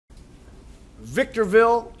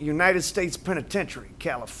Victorville, United States Penitentiary,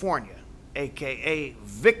 California, aka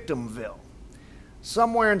Victimville.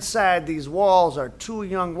 Somewhere inside these walls are two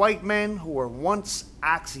young white men who were once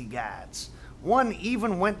OxyGODs. One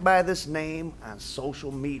even went by this name on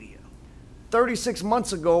social media. 36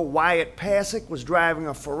 months ago, Wyatt Pasek was driving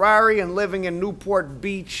a Ferrari and living in Newport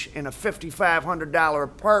Beach in a $5,500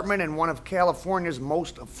 apartment in one of California's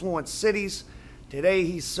most affluent cities. Today,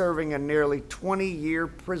 he's serving a nearly 20-year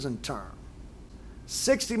prison term.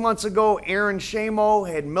 60 months ago, Aaron Shamo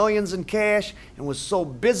had millions in cash and was so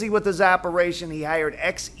busy with his operation, he hired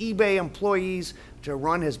ex-eBay employees to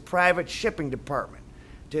run his private shipping department.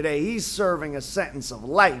 Today, he's serving a sentence of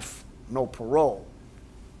life, no parole.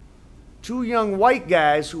 Two young white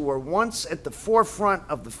guys who were once at the forefront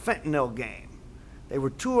of the fentanyl game. They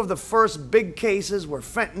were two of the first big cases where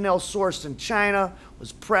fentanyl sourced in China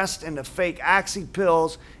was pressed into fake oxy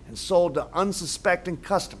pills and sold to unsuspecting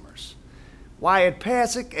customers. Wyatt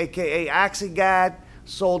Pasek, aka OxyGOD,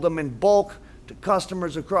 sold them in bulk to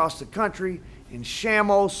customers across the country, and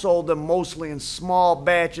Shamo sold them mostly in small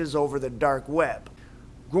batches over the dark web.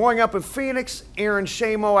 Growing up in Phoenix, Aaron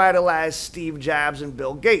Shamo idolized Steve Jobs and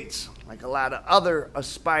Bill Gates, like a lot of other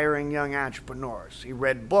aspiring young entrepreneurs. He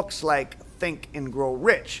read books like Think and Grow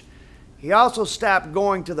Rich. He also stopped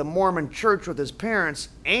going to the Mormon Church with his parents,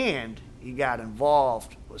 and he got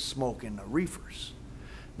involved with smoking the reefers.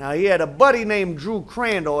 Now, he had a buddy named Drew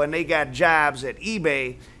Crandall, and they got jobs at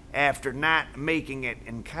eBay after not making it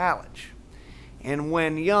in college. And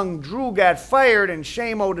when young Drew got fired and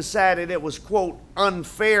Shamo decided it was, quote,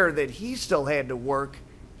 unfair that he still had to work,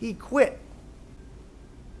 he quit.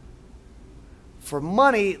 For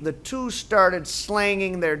money, the two started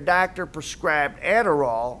slanging their doctor-prescribed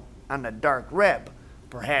Adderall on the dark web,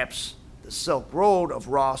 perhaps the Silk Road of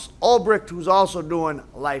Ross Ulbricht, who's also doing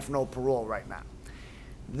life no parole right now.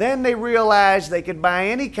 Then they realized they could buy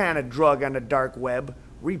any kind of drug on the dark web,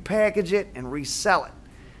 repackage it, and resell it.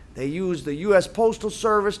 They used the U.S. Postal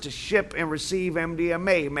Service to ship and receive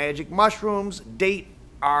MDMA, magic mushrooms, date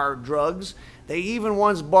R drugs. They even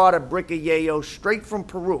once bought a brick of yayo straight from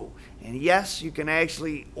Peru. And yes, you can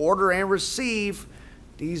actually order and receive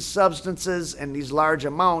these substances and these large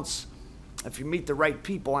amounts if you meet the right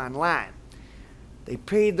people online. They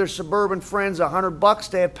paid their suburban friends $100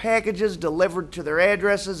 to have packages delivered to their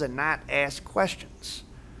addresses and not ask questions.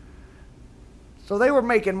 So they were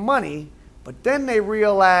making money, but then they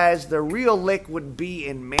realized the real lick would be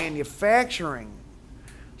in manufacturing.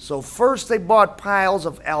 So first they bought piles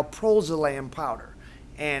of alprazolam powder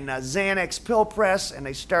and Xanax pill press, and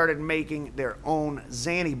they started making their own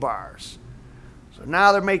Xanny bars. So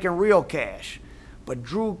now they're making real cash. But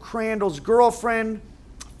Drew Crandall's girlfriend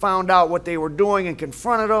found out what they were doing and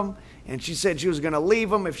confronted them, and she said she was going to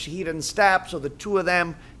leave him if he didn't stop, so the two of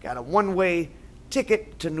them got a one-way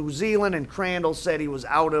ticket to New Zealand, and Crandall said he was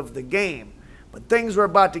out of the game. But things were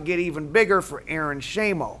about to get even bigger for Aaron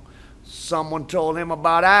Shamo. Someone told him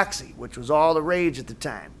about Oxy, which was all the rage at the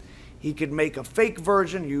time. He could make a fake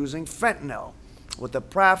version using fentanyl, with a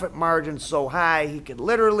profit margin so high he could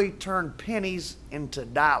literally turn pennies into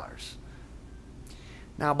dollars.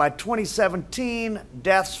 Now, by 2017,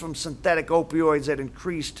 deaths from synthetic opioids had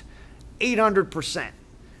increased 800%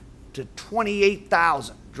 to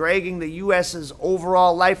 28,000, dragging the U.S.'s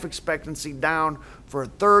overall life expectancy down for a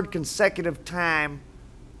third consecutive time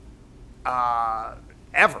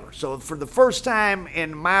ever. So for the first time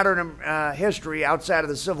in modern history outside of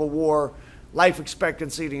the Civil War, life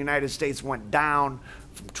expectancy in the United States went down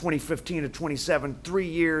from 2015 to 2017, 3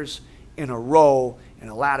 years in a row, and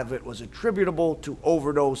a lot of it was attributable to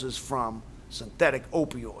overdoses from synthetic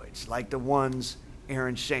opioids, like the ones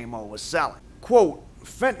Aaron Shamo was selling. Quote,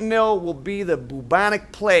 fentanyl will be the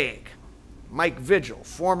bubonic plague. Mike Vigil,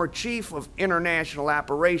 former chief of international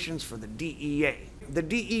operations for the DEA. The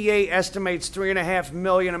DEA estimates 3.5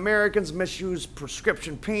 million Americans misuse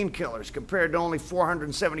prescription painkillers compared to only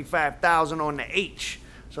 475,000 on the H.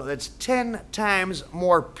 So that's 10 times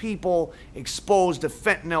more people exposed to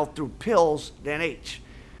fentanyl through pills than H.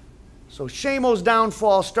 So Shamo's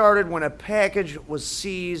downfall started when a package was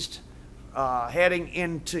seized heading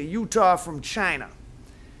into Utah from China.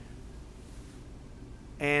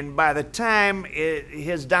 And by the time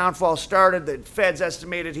his downfall started, the feds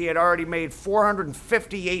estimated he had already made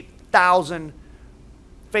 458,000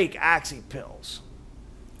 fake oxy pills.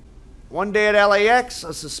 One day at LAX,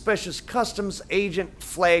 a suspicious customs agent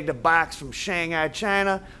flagged a box from Shanghai,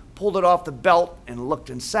 China, pulled it off the belt, and looked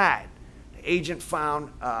inside. The agent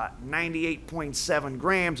found 98.7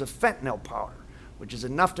 grams of fentanyl powder, which is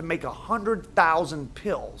enough to make 100,000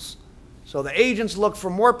 pills. So the agents looked for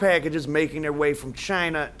more packages making their way from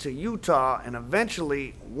China to Utah, and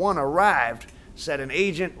eventually one arrived, said an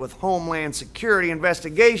agent with Homeland Security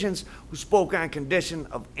Investigations who spoke on condition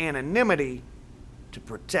of anonymity to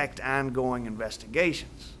protect ongoing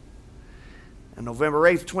investigations. On November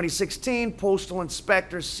 8, 2016, postal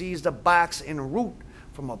inspectors seized a box en route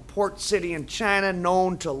from a port city in China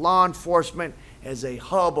known to law enforcement as a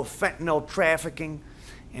hub of fentanyl trafficking,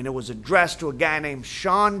 and it was addressed to a guy named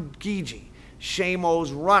Sean Gigi,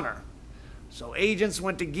 Shamo's runner. So agents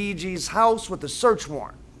went to Gigi's house with a search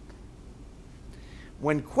warrant.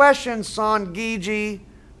 When questioned, Sean Gigi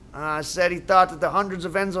said he thought that the hundreds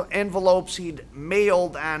of envelopes he'd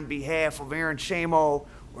mailed on behalf of Aaron Shamo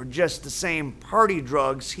were just the same party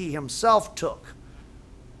drugs he himself took.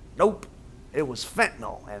 Nope, it was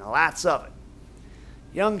fentanyl, and lots of it.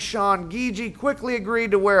 Young Sean Gigi quickly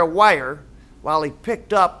agreed to wear a wire while he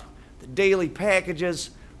picked up the daily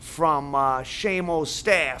packages from Shamo's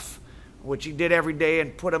staff, which he did every day,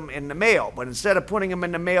 and put them in the mail. But instead of putting them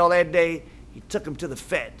in the mail that day, he took them to the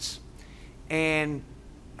feds. And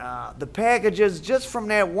the packages just from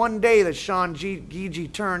that one day that Sean Gigi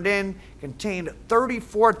turned in contained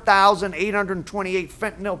 34,828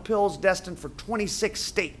 fentanyl pills destined for 26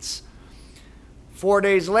 states. 4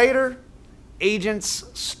 days later, agents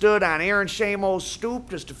stood on Aaron Shamo's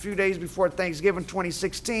stoop just a few days before Thanksgiving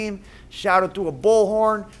 2016, shouted through a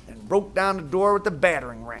bullhorn, and broke down the door with a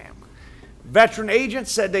battering ram. Veteran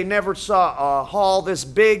agents said they never saw a haul this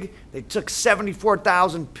big. They took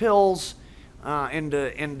 74,000 pills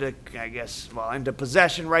into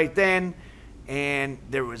possession right then, and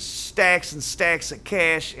there was stacks and stacks of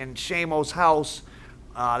cash in Shamo's house.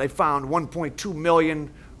 They found 1.2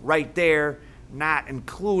 million right there, not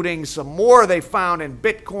including some more they found in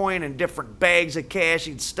Bitcoin and different bags of cash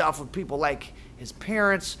he'd stuffed with people like his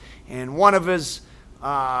parents and one of his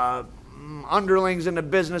underlings in the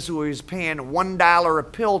business who he was paying $1 a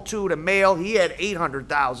pill to mail. He had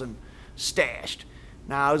 800,000 stashed.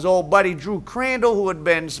 Now, his old buddy Drew Crandall, who had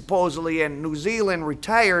been supposedly in New Zealand,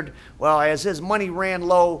 retired. Well, as his money ran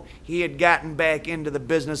low, he had gotten back into the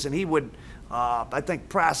business, and he would, I think,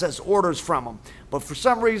 process orders from him. But for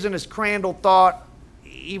some reason, as Crandall thought,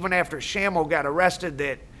 even after Shamo got arrested,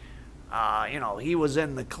 that, he was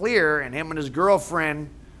in the clear, and him and his girlfriend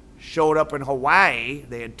showed up in Hawaii.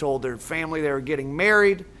 They had told their family they were getting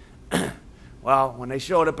married. Well, when they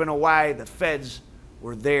showed up in Hawaii, the feds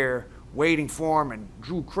were there waiting for him, and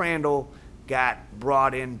Drew Crandall got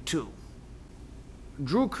brought in too.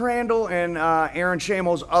 Drew Crandall and Aaron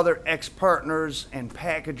Shamo's other ex-partners and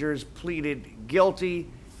packagers pleaded guilty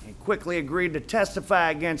and quickly agreed to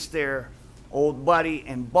testify against their old buddy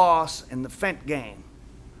and boss in the Fent gang.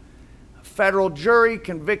 A federal jury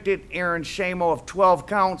convicted Aaron Shamo of 12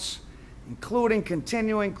 counts, including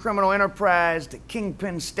continuing criminal enterprise, the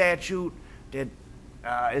kingpin statute that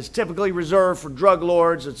is typically reserved for drug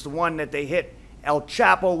lords. It's the one that they hit El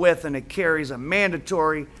Chapo with, and it carries a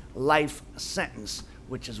mandatory life sentence,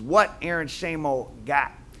 which is what Aaron Shamo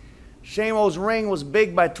got. Shamo's ring was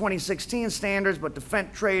big by 2016 standards, but the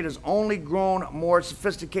fent trade has only grown more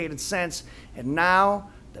sophisticated since, and now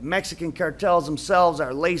the Mexican cartels themselves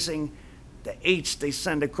are lacing the H they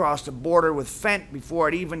send across the border with fent before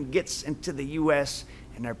it even gets into the U.S.,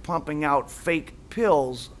 and they're pumping out fake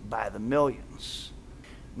pills by the millions.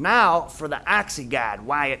 Now for the OxyGOD,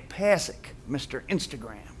 Wyatt Pasek, Mr.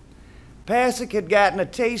 Instagram. Pasek had gotten a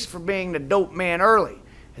taste for being the dope man early.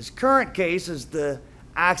 His current case is the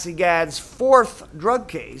OxyGOD's fourth drug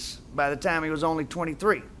case by the time he was only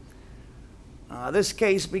 23. This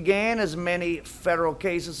case began, as many federal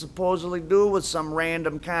cases supposedly do, with some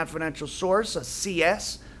random confidential source, a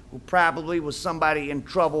CS, who probably was somebody in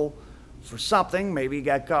trouble for something. Maybe he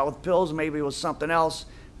got caught with pills, maybe it was something else,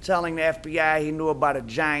 telling the FBI he knew about a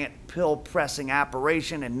giant pill-pressing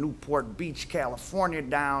operation in Newport Beach, California,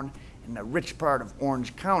 down in the rich part of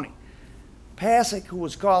Orange County. Pasek, who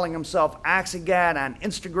was calling himself OxyGOD on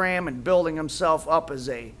Instagram and building himself up as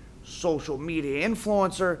a social media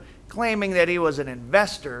influencer, claiming that he was an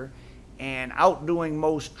investor and outdoing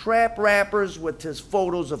most trap rappers with his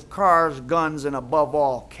photos of cars, guns, and above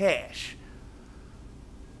all, cash.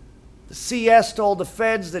 The CS told the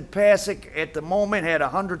feds that Pasek at the moment had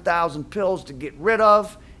 100,000 pills to get rid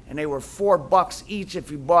of, and they were $4 each if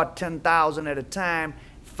you bought 10,000 at a time,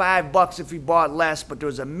 $5 if you bought less, but there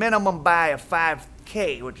was a minimum buy of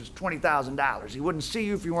 $5K, which is $20,000. He wouldn't see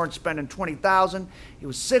you if you weren't spending $20,000. He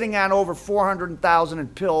was sitting on over $400,000 in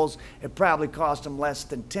pills. It probably cost him less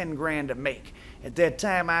than 10 grand to make. At that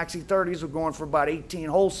time, Oxy 30s were going for about 18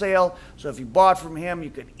 wholesale, so if you bought from him, you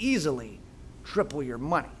could easily triple your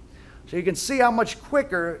money. So you can see how much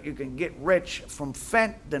quicker you can get rich from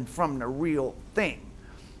fent than from the real thing.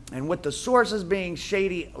 And with the sources being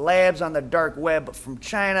shady labs on the dark web from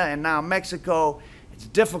China and now Mexico, it's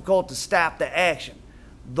difficult to stop the action,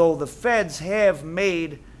 though the feds have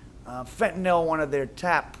made fentanyl one of their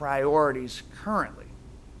top priorities currently.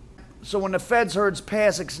 So when the feds heard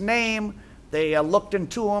Pasek's name, they looked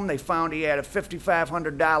into him. They found he had a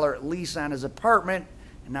 $5,500 lease on his apartment.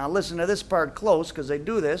 And now listen to this part close, because they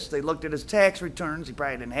do this. They looked at his tax returns. He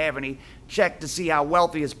probably didn't have any. Checked to see how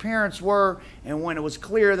wealthy his parents were. And when it was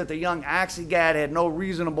clear that the young OxyGOD had no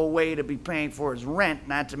reasonable way to be paying for his rent,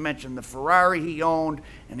 not to mention the Ferrari he owned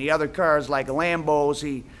and the other cars like Lambos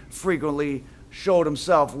he frequently showed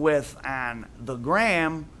himself with on the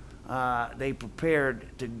gram, they prepared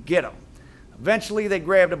to get him. Eventually, they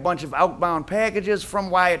grabbed a bunch of outbound packages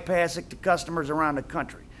from Wyatt Pasek to customers around the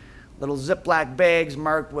country. Little Ziploc bags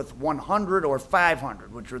marked with 100 or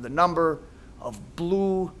 500, which were the number of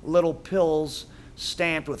blue little pills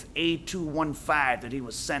stamped with A215 that he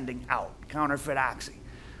was sending out, counterfeit oxy.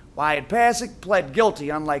 Wyatt Pasek pled guilty,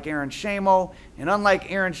 unlike Aaron Shamo, and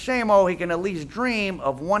unlike Aaron Shamo, he can at least dream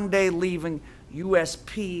of one day leaving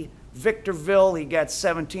USP Victorville. He got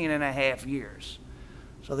 17.5 years.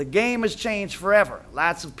 So the game has changed forever.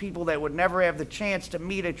 Lots of people that would never have the chance to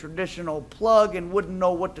meet a traditional plug and wouldn't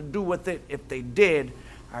know what to do with it if they did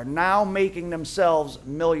are now making themselves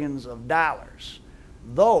millions of dollars.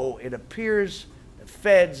 Though it appears the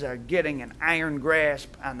feds are getting an iron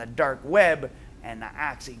grasp on the dark web and the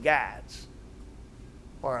OxyGODS.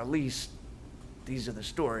 Or at least these are the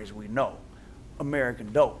stories we know.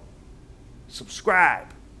 American dope. Subscribe,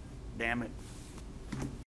 damn it.